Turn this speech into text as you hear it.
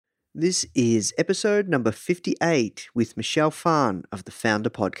This is episode number 58 with Michelle Phan of the Founder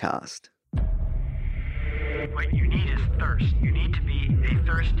Podcast. What you need is thirst. You need to be a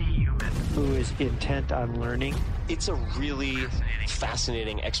thirsty human who is intent on learning. It's a really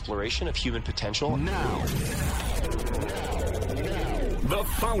fascinating exploration of human potential. Now, the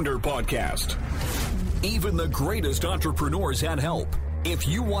Founder Podcast. Even the greatest entrepreneurs had help. If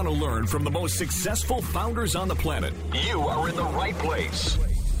you want to learn from the most successful founders on the planet, you are in the right place.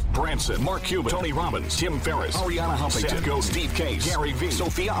 Branson, Mark Cuban, Tony Robbins, Tim Ferriss, Ariana Huffington, Seth Godin, Steve Case, Gary Vee,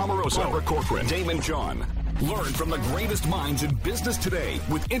 Sophia Amoruso, Barbara Corcoran, Damon John. Learn from the greatest minds in business today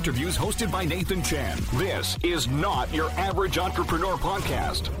with interviews hosted by Nathan Chan. This is not your average entrepreneur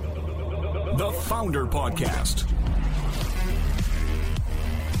podcast. The Founder Podcast.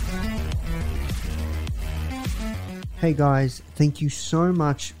 Hey guys, thank you so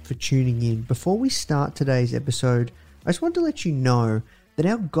much for tuning in. Before we start today's episode, I just want to let you know that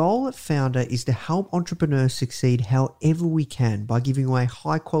our goal at Founder is to help entrepreneurs succeed however we can by giving away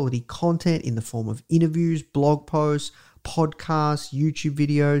high quality content in the form of interviews, blog posts, podcasts, YouTube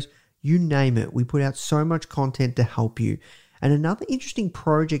videos, you name it. We put out so much content to help you. And another interesting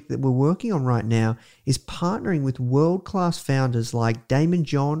project that we're working on right now is partnering with world-class founders like Damon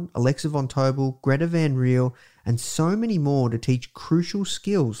John, Alexa Von Tobel, Greta Van Riel, and so many more to teach crucial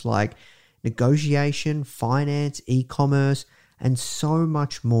skills like negotiation, finance, e-commerce, and so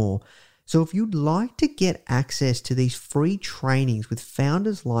much more. So if you'd like to get access to these free trainings with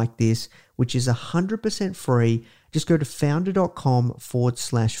founders like this, which is 100% free, just go to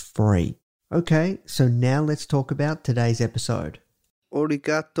founder.com/free. Okay, so now let's talk about today's episode.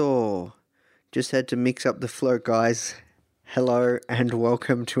 Arigato. Just had to mix up the flow, guys. Hello and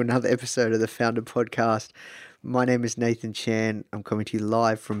welcome to another episode of the Founder Podcast. My name is Nathan Chan. I'm coming to you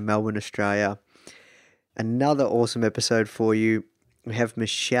live from Melbourne, Australia. Another awesome episode for you. We have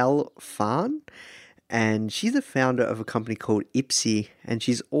Michelle Phan, and she's the founder of a company called Ipsy, and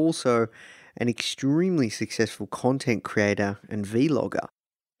she's also an extremely successful content creator and vlogger.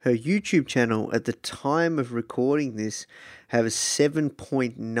 Her YouTube channel at the time of recording this has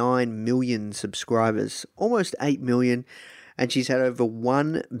 7.9 million subscribers, almost 8 million, and she's had over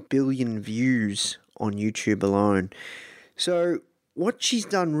 1 billion views on YouTube alone. So what she's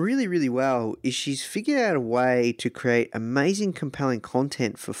done really, really well is she's figured out a way to create amazing, compelling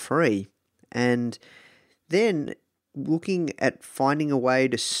content for free, and then looking at finding a way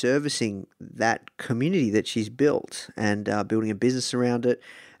to servicing that community that she's built and building a business around it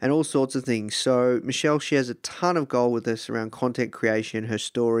and all sorts of things. So Michelle shares a ton of gold with us around content creation, her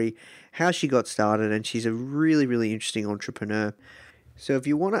story, how she got started, and she's a really, really interesting entrepreneur. So if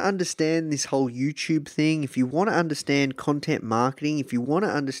you want to understand this whole YouTube thing, if you want to understand content marketing, if you want to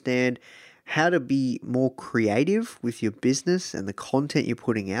understand how to be more creative with your business and the content you're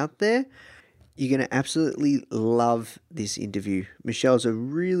putting out there, you're going to absolutely love this interview. Michelle's a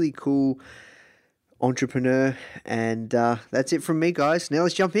really cool entrepreneur, and that's it from me, guys. Now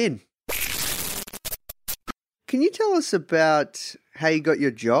let's jump in. Can you tell us about how you got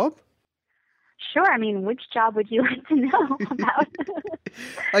your job? Sure. I mean, which job would you like to know about?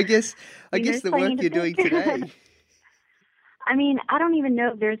 I guess the work you're doing today. I mean, I don't even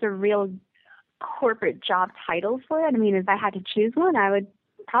know if there's a real corporate job title for it. I mean, if I had to choose one, I would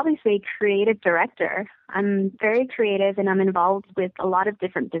probably say creative director. I'm very creative and I'm involved with a lot of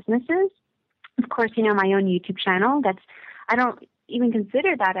different businesses. Of course, my own YouTube channel. I don't even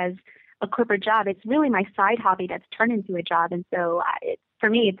consider that as a corporate job. It's really my side hobby that's turned into a job. And so for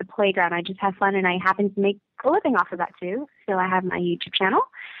me, it's a playground. I just have fun, and I happen to make a living off of that too. So I have my YouTube channel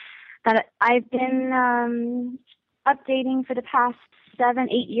that I've been updating for the past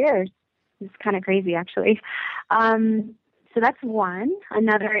 7-8 years. It's kind of crazy, actually. So that's one.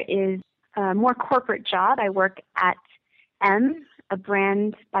 Another is a more corporate job. I work at M, a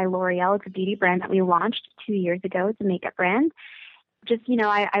brand by L'Oreal. It's a beauty brand that we launched 2 years ago. It's a makeup brand. Just,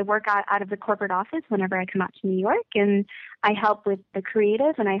 I work out of the corporate office whenever I come out to New York, and I help with the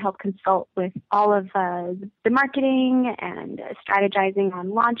creative, and I help consult with all of the marketing and strategizing on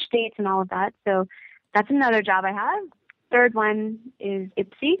launch dates and all of that. So that's another job I have. Third one is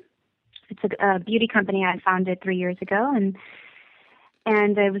Ipsy. It's a beauty company I founded 3 years ago, and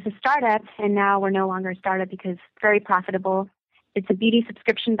it was a startup, and now we're no longer a startup because it's very profitable. It's a beauty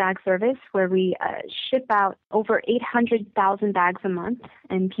subscription bag service where we ship out over 800,000 bags a month,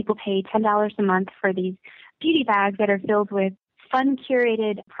 and people pay $10 a month for these beauty bags that are filled with fun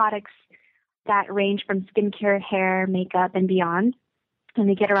curated products that range from skincare, hair, makeup, and beyond. And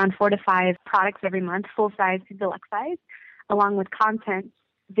they get around 4 to 5 products every month, full size to deluxe size, along with content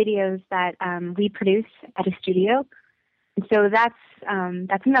videos that we produce at a studio So that's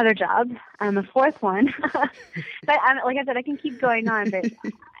another job. A fourth one, but like I said, I can keep going on. But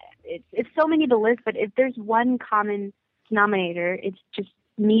it's so many to list. But if there's one common denominator, it's just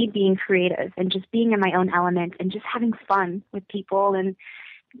me being creative and just being in my own element and just having fun with people and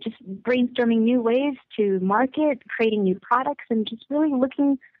just brainstorming new ways to market, creating new products, and just really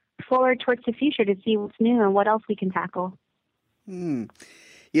looking forward towards the future to see what's new and what else we can tackle.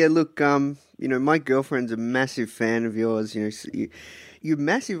 Yeah, look, my girlfriend's a massive fan of yours. You're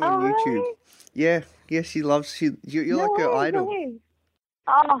massive on YouTube. Really? Yeah, she loves you're No like her way, idol. no way.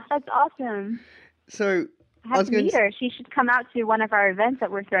 Oh, that's awesome. So I have to meet her. She should come out to one of our events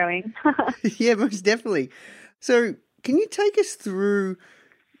that we're throwing. Yeah, most definitely. So can you take us through,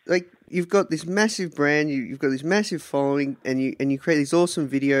 like, you've got this massive brand, you've got this massive following, and you create these awesome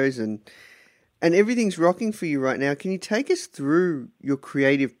videos, and everything's rocking for you right now. Can you take us through your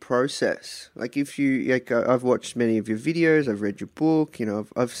creative process? Like, I've watched many of your videos, I've read your book,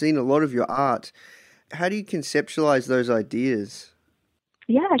 I've seen a lot of your art. How do you conceptualize those ideas?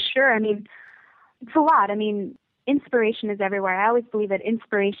 Yeah, sure. I mean, it's a lot. I mean, inspiration is everywhere. I always believe that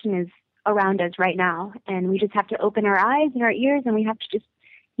inspiration is around us right now, and we just have to open our eyes and our ears, and we have to just,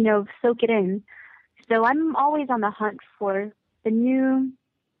 soak it in. So I'm always on the hunt for the new,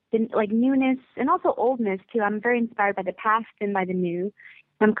 newness, and also oldness too. I'm very inspired by the past and by the new.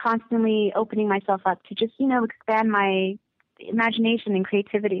 I'm constantly opening myself up to just, expand my imagination and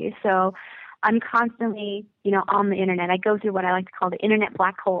creativity. So I'm constantly, on the internet. I go through what I like to call the internet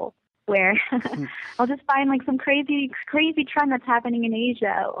black hole, where I'll just find like some crazy trend that's happening in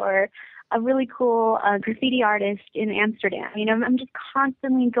Asia, or a really cool graffiti artist in Amsterdam. I'm just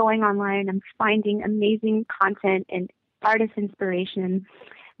constantly going online. I'm finding amazing content and artist inspiration,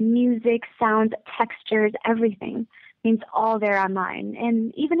 music, sounds, textures, everything. It's all there online.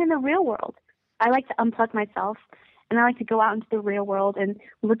 And even in the real world, I like to unplug myself, and I like to go out into the real world and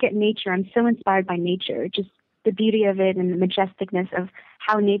look at nature. I'm so inspired by nature, just the beauty of it and the majesticness of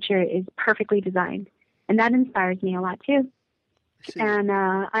how nature is perfectly designed. And that inspires me a lot too. And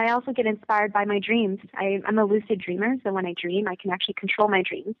I also get inspired by my dreams. I'm a lucid dreamer, so when I dream, I can actually control my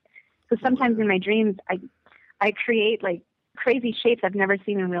dreams. So sometimes in my dreams, I create like crazy shapes I've never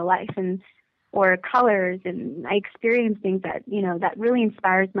seen in real life, or colors, and I experience things that that really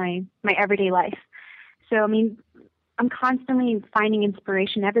inspires my everyday life. So I mean, I'm constantly finding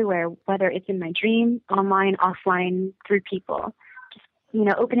inspiration everywhere, whether it's in my dream, online, offline, through people.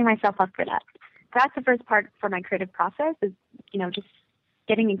 Just opening myself up for that. That's the first part for my creative process is, just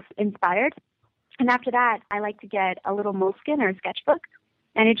getting inspired. And after that, I like to get a little moleskin or a sketchbook,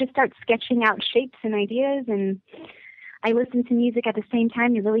 and I just start sketching out shapes and ideas. And I listen to music at the same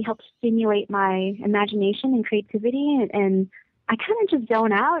time. It really helps stimulate my imagination and creativity. And I kind of just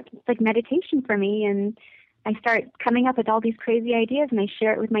zone out. It's like meditation for me. And I start coming up with all these crazy ideas, and I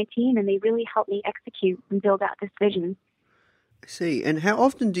share it with my team, and they really help me execute and build out this vision. I see. And how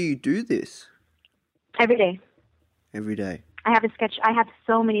often do you do this? Every day. Every day. I have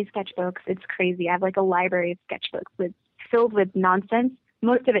so many sketchbooks. It's crazy. I have like a library of sketchbooks filled with nonsense.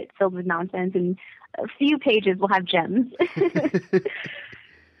 Most of it filled with nonsense, and a few pages will have gems.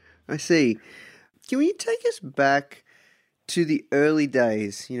 I see. Can you take us back to the early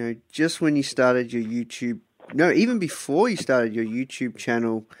days, just when you started your YouTube, even before you started your YouTube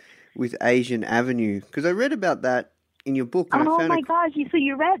channel with Asian Avenue? Because I read about that in your book. And oh my gosh! So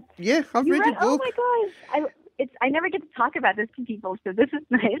you read? Yeah, I've read your book. Oh my gosh! I never get to talk about this to people, so this is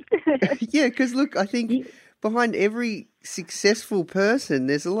nice. Yeah, because look, I think behind every successful person,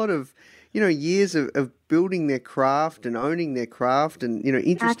 there's a lot of years of building their craft and owning their craft, and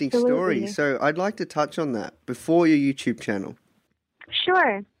interesting Absolutely. stories. So I'd like to touch on that before your YouTube channel.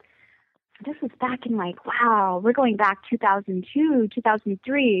 Sure. This was back in we're going back 2002,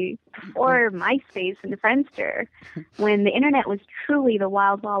 2003, before MySpace and Friendster, when the internet was truly the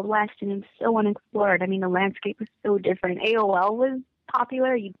wild, wild west, and it was so unexplored. I mean, the landscape was so different. AOL was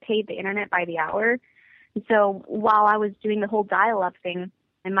popular. You paid the internet by the hour. And so while I was doing the whole dial-up thing,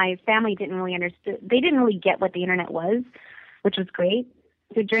 and my family didn't really get what the internet was, which was great.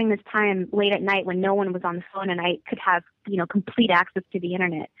 So during this time, late at night, when no one was on the phone and I could have, complete access to the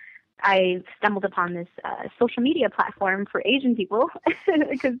internet, I stumbled upon this social media platform for Asian people,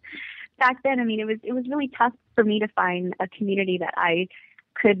 because back then, I mean, it was really tough for me to find a community that I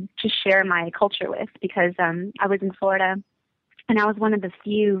could just share my culture with, because I was in Florida, and I was one of the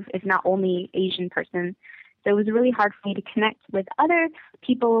few, if not only, Asian person. So it was really hard for me to connect with other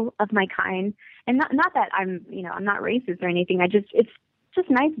people of my kind, and not that I'm not racist or anything. It's just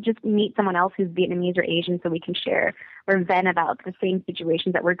nice to just meet someone else who's Vietnamese or Asian, so we can share or vent about the same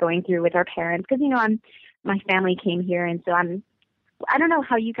situations that we're going through with our parents. Because, my family came here, and so I don't know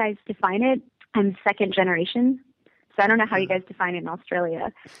how you guys define it. I'm second generation, so I don't know how you guys define it in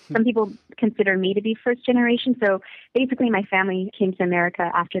Australia. Some people consider me to be first generation. So basically my family came to America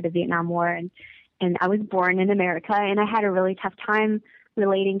after the Vietnam War, and I was born in America, and I had a really tough time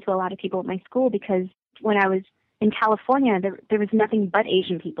relating to a lot of people at my school because when I was in California, there was nothing but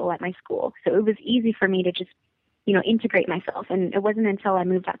Asian people at my school. So it was easy for me to just, integrate myself. And it wasn't until I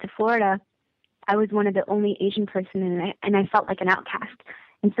moved out to Florida, I was one of the only Asian person, and I felt like an outcast.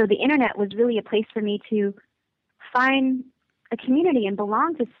 And so the internet was really a place for me to find a community and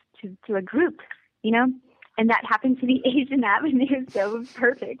belong to a group, and that happened to be Asian Avenue, so it was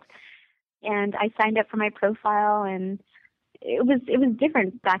perfect. And I signed up for my profile, and it was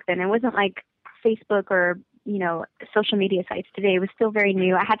different back then. It wasn't like Facebook or social media sites today. It was still very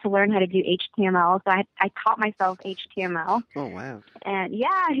new. I had to learn how to do HTML, so I taught myself HTML. Oh wow! And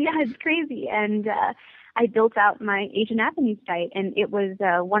yeah, it's crazy. And I built out my Asian Avenue site, and it was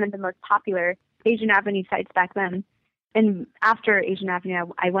one of the most popular Asian Avenue sites back then. And after Asian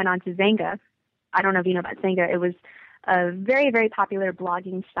Avenue, I went on to Zanga. I don't know if you know about Zanga. It was a very, very popular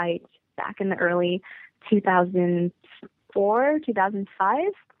blogging site back in the early 2004, 2005.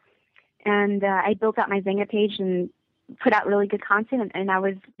 And I built out my Zanga page and put out really good content, and I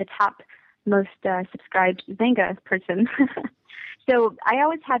was the top most subscribed Zanga person. So I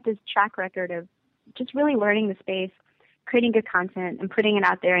always had this track record of just really learning the space, creating good content, and putting it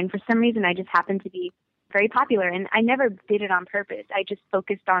out there. And for some reason, I just happened to be very popular. And I never did it on purpose. I just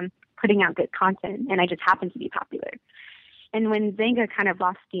focused on putting out good content, and I just happened to be popular. And when Zanga kind of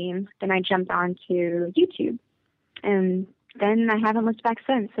lost steam, then I jumped on to YouTube. And then I haven't looked back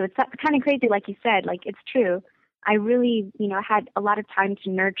since. So it's kind of crazy, like you said. Like, it's true. I really, had a lot of time to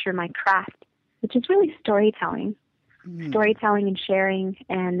nurture my craft, which is really storytelling. Storytelling and sharing,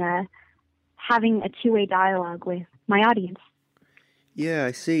 and having a two-way dialogue with my audience. Yeah,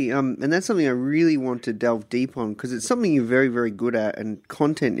 I see. And that's something I really want to delve deep on because it's something you're very, very good at, and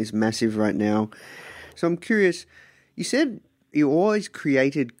content is massive right now. So I'm curious, you said you always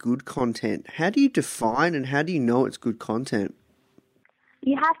created good content. How do you define and how do you know it's good content?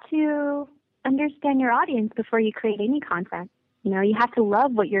 You have to understand your audience before you create any content. You have to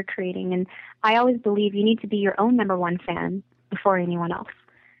love what you're creating. And I always believe you need to be your own number one fan before anyone else.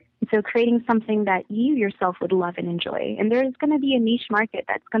 And so creating something that you yourself would love and enjoy. And there's going to be a niche market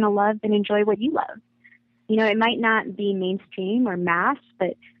that's going to love and enjoy what you love. It might not be mainstream or mass,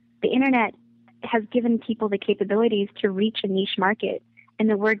 but the internet has given people the capabilities to reach a niche market. And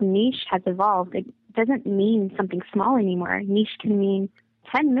the word niche has evolved. It doesn't mean something small anymore. Niche can mean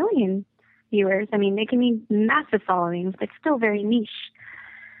 10 million viewers. I mean, they can mean massive followings, but still very niche.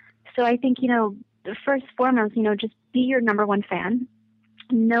 So I think, first foremost, just be your number one fan.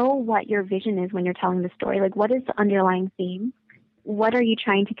 Know what your vision is when you're telling the story. Like, what is the underlying theme? What are you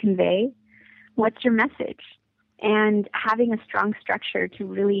trying to convey? What's your message? And having a strong structure to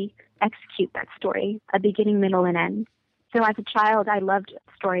really execute that story, a beginning, middle, and end. So as a child, I loved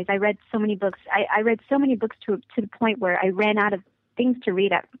stories. I read so many books. I read so many books to the point where I ran out of things to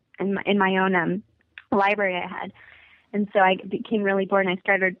read in my own library I had. And so I became really bored, and I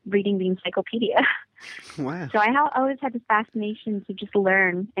started reading the encyclopedia. Wow. So I always had this fascination to just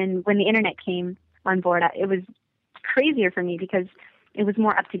learn. And when the internet came on board, it was crazier for me because it was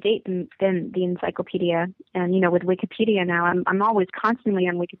more up to date than the encyclopedia. And, with Wikipedia now, I'm always constantly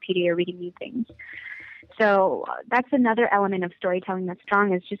on Wikipedia reading new things. So that's another element of storytelling that's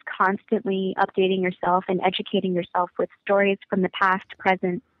strong, is just constantly updating yourself and educating yourself with stories from the past,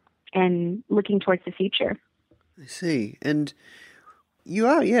 present, and looking towards the future. I see. And you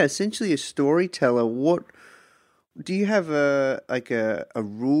are, essentially a storyteller. What do you have a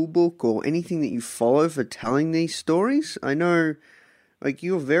rule book or anything that you follow for telling these stories? I know,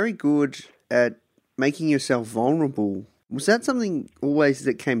 you're very good at making yourself vulnerable. Was that something always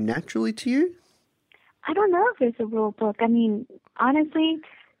that came naturally to you? I don't know if there's a rule book. I mean, honestly,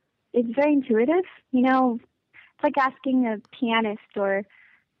 it's very intuitive. It's like asking a pianist or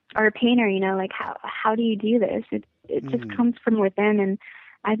a painter, how do you do this? It just comes from within. And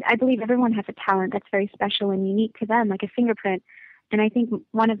I believe everyone has a talent that's very special and unique to them, like a fingerprint. And I think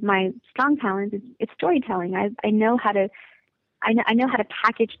one of my strong talents is storytelling. I know how to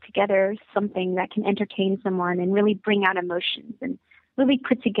package together something that can entertain someone and really bring out emotions and really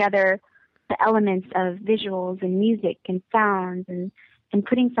put together the elements of visuals and music and sounds and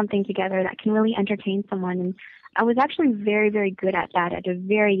putting something together that can really entertain someone. And I was actually very, very good at that at a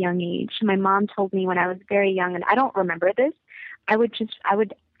very young age. My mom told me when I was very young, and I don't remember this, I would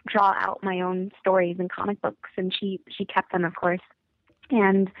draw out my own stories and comic books, and she kept them, of course.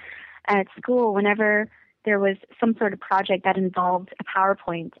 And at school, whenever there was some sort of project that involved a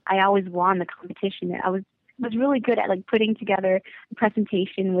PowerPoint, I always won the competition. I was really good at like putting together a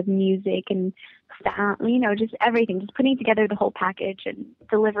presentation with music and sound, just everything, just putting together the whole package and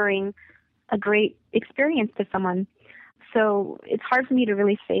delivering a great experience to someone. So it's hard for me to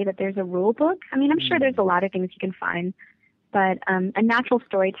really say that there's a rule book. I mean, I'm sure there's a lot of things you can find, but a natural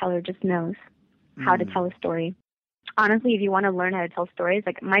storyteller just knows how to tell a story. Honestly, if you want to learn how to tell stories,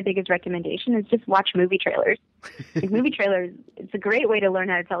 like my biggest recommendation is just watch movie trailers. Like movie trailers, it's a great way to learn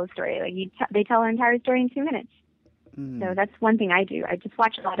how to tell a story. Like they tell an entire story in 2 minutes. So that's one thing I do. I just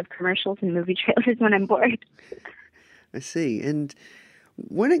watch a lot of commercials and movie trailers when I'm bored. I see. And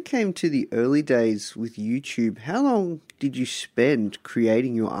when it came to the early days with YouTube, how long did you spend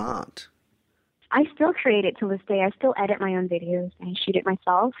creating your art? I still create it to this day. I still edit my own videos and shoot it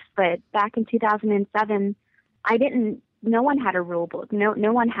myself. But back in 2007, no one had a rule book.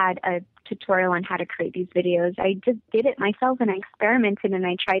 No one had a tutorial on how to create these videos. I just did it myself, and I experimented, and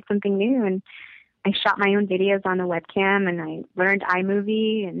I tried something new, and I shot my own videos on a webcam, and I learned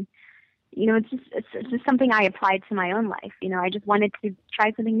iMovie, and it's just something I applied to my own life. I just wanted to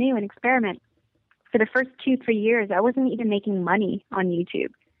try something new and experiment. For the first 2-3 years, I wasn't even making money on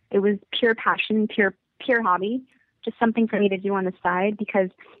YouTube. It was pure passion, pure hobby, just something for me to do on the side because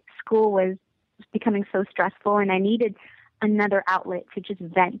school was becoming so stressful, and I needed another outlet to just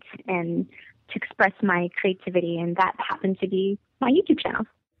vent and to express my creativity, and that happened to be my YouTube channel.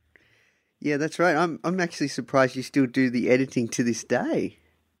 Yeah, that's right. I'm actually surprised you still do the editing to this day.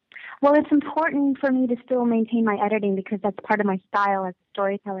 Well, it's important for me to still maintain my editing because that's part of my style as a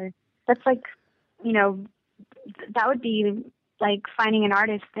storyteller. That's like, that would be like finding an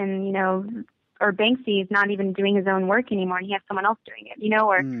artist and, or Banksy is not even doing his own work anymore and he has someone else doing it,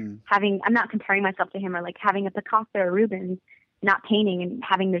 or I'm not comparing myself to him, or like having a Picasso or Rubens not painting and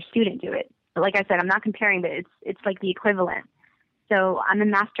having their student do it. But like I said, I'm not comparing, but it's like the equivalent. So I'm a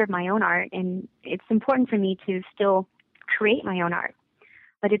master of my own art, and it's important for me to still create my own art.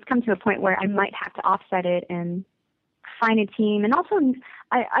 But it's come to a point where I might have to offset it and find a team. And also,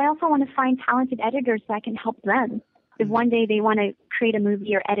 I also want to find talented editors so I can help them. If one day they want to create a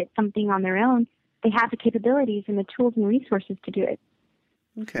movie or edit something on their own, they have the capabilities and the tools and resources to do it.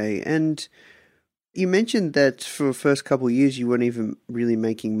 Okay, and you mentioned that for the first couple of years you weren't even really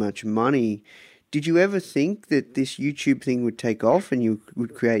making much money. Did you ever think that this YouTube thing would take off and you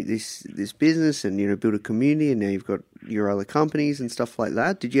would create this business and build a community, and now you've got your other companies and stuff like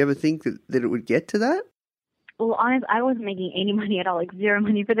that? Did you ever think that it would get to that? Well, honestly, I wasn't making any money at all, like zero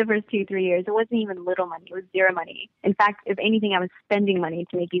money for the first 2-3 years. It wasn't even little money. It was zero money. In fact, if anything, I was spending money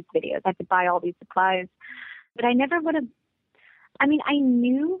to make these videos. I had to buy all these supplies. But I never would have, I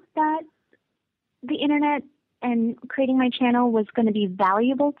knew that the internet and creating my channel was going to be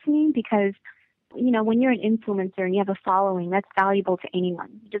valuable to me because, when you're an influencer and you have a following, that's valuable to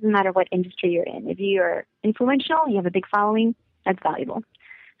anyone. It doesn't matter what industry you're in. If you're influential, you have a big following, that's valuable.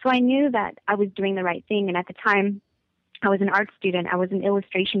 So I knew that I was doing the right thing. And at the time, I was an art student. I was an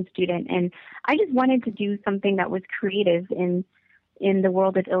illustration student. And I just wanted to do something that was creative in the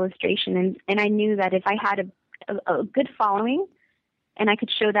world of illustration. And I knew that if I had a good following and I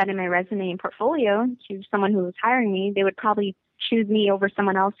could show that in my resume and portfolio to someone who was hiring me, they would probably choose me over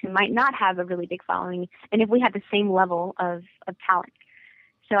someone else who might not have a really big following. And if we had the same level of talent.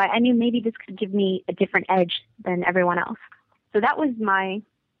 So I knew maybe this could give me a different edge than everyone else. So that was my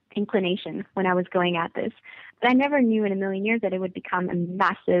inclination when I was going at this. But I never knew in a million years that it would become a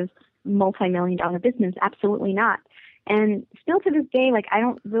massive multi-million-dollar business. Absolutely not. And still to this day, I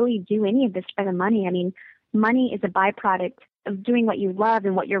don't really do any of this for the money. Money is a byproduct of doing what you love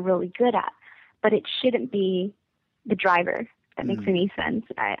and what you're really good at. But it shouldn't be the driver. That makes any sense.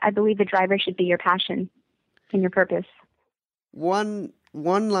 I believe the driver should be your passion and your purpose. One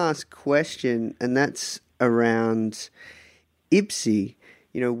last question, and that's around Ipsy.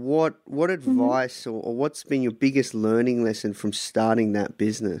 What advice or what's been your biggest learning lesson from starting that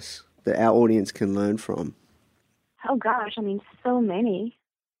business that our audience can learn from? Oh gosh, so many.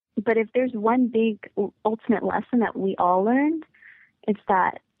 But if there's one big ultimate lesson that we all learned, it's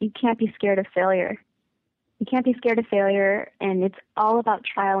that you can't be scared of failure. You can't be scared of failure, and it's all about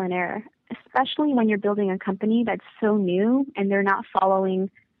trial and error, especially when you're building a company that's so new and they're not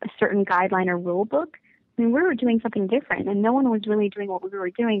following a certain guideline or rule book. We were doing something different, and no one was really doing what we were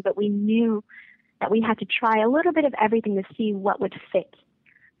doing, but we knew that we had to try a little bit of everything to see what would fit.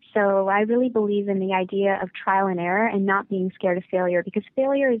 So I really believe in the idea of trial and error and not being scared of failure, because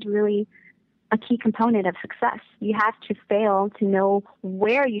failure is really a key component of success. You have to fail to know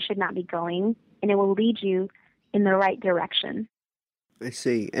where you should not be going, and it will lead you in the right direction. I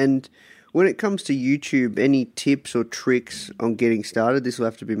see. And When it comes to YouTube, any tips or tricks on getting started? This will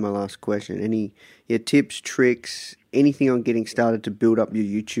have to be my last question. Any tips, tricks, anything on getting started to build up your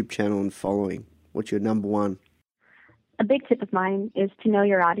YouTube channel and following? What's your number one? A big tip of mine is to know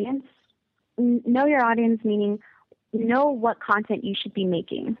your audience. Know your audience meaning know what content you should be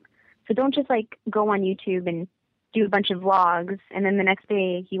making. So don't just like go on YouTube and do a bunch of vlogs and then the next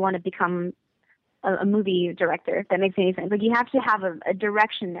day you want to become a movie director, if that makes any sense. Like you have to have a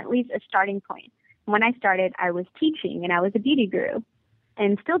direction, at least a starting point. When I started, I was teaching and I was a beauty guru.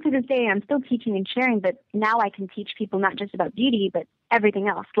 And still to this day, I'm still teaching and sharing, but now I can teach people not just about beauty, but everything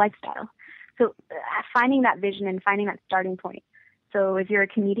else, lifestyle. So finding that vision and finding that starting point. So if you're a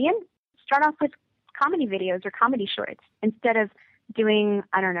comedian, start off with comedy videos or comedy shorts instead of doing,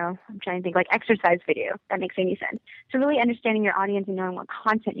 I don't know, I'm trying to think like exercise video. That makes any sense. So really understanding your audience and knowing what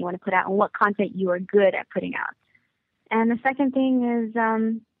content you want to put out and what content you are good at putting out. And the second thing is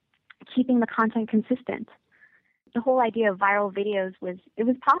keeping the content consistent. The whole idea of viral videos was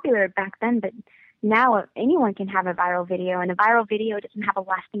popular back then, but now anyone can have a viral video, and a viral video doesn't have a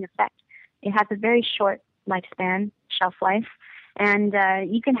lasting effect. It has a very short lifespan, shelf life, and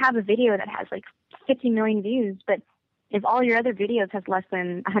you can have a video that has like 50 million views, but if all your other videos has less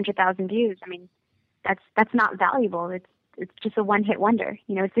than 100,000 views, I mean, that's not valuable. It's just a one-hit wonder.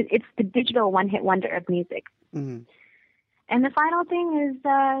 You know, it's the digital one-hit wonder of music. Mm-hmm. And the final thing is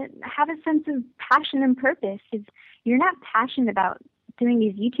have a sense of passion and purpose. If you're not passionate about doing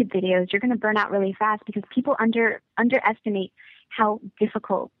these YouTube videos, you're going to burn out really fast because people underestimate how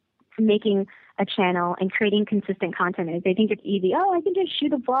difficult making a channel and creating consistent content is. They think it's easy. Oh, I can just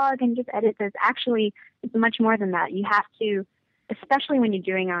shoot a vlog and just edit this. Actually, it's much more than that. You have to, especially when you're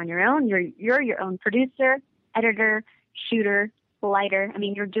doing it on your own, you're your own producer, editor, shooter, lighter. I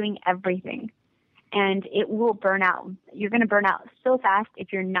mean, you're doing everything. And it will burn out. You're going to burn out so fast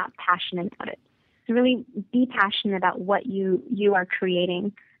if you're not passionate about it. So really be passionate about what you are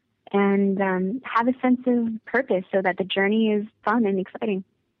creating and have a sense of purpose so that the journey is fun and exciting.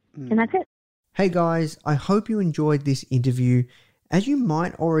 And that's it. Hey guys, I hope you enjoyed this interview. As you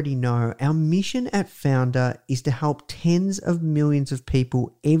might already know, our mission at Founder is to help tens of millions of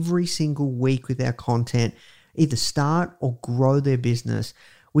people every single week with our content, either start or grow their business,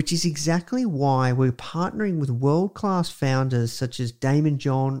 which is exactly why we're partnering with world-class founders such as Damon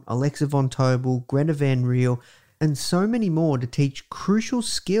John, Alexa Von Tobel, Greta Van Riel, and so many more to teach crucial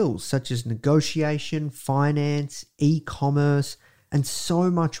skills such as negotiation, finance, e-commerce, and so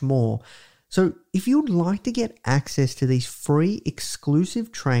much more. So if you'd like to get access to these free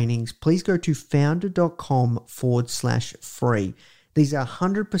exclusive trainings, please go to founder.com/free. These are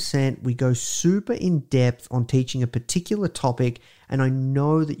 100%. We go super in depth on teaching a particular topic, and I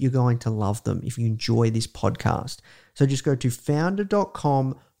know that you're going to love them if you enjoy this podcast. So just go to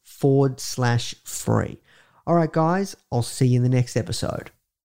founder.com/free. All right, guys, I'll see you in the next episode.